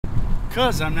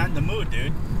Cause I'm not in the mood,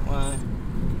 dude. Why?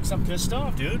 Cause I'm pissed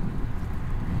off, dude.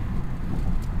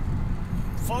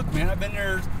 Fuck, man, I've been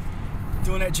there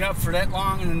doing that job for that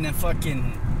long, and then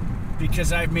fucking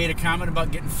because I've made a comment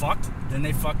about getting fucked, then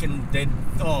they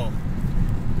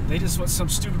just want some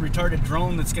stupid retarded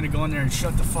drone that's gonna go in there and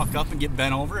shut the fuck up and get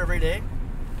bent over every day.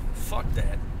 Fuck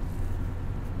that.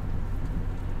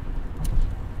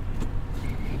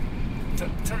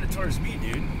 Turn it towards me,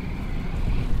 dude.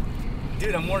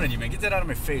 Dude, I'm warning you, man. Get that out of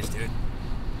my face, dude.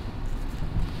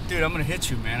 Dude, I'm gonna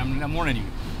hit you, man. I'm warning you.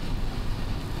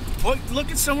 Look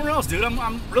at somewhere else, dude.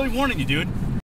 I'm really warning you, dude.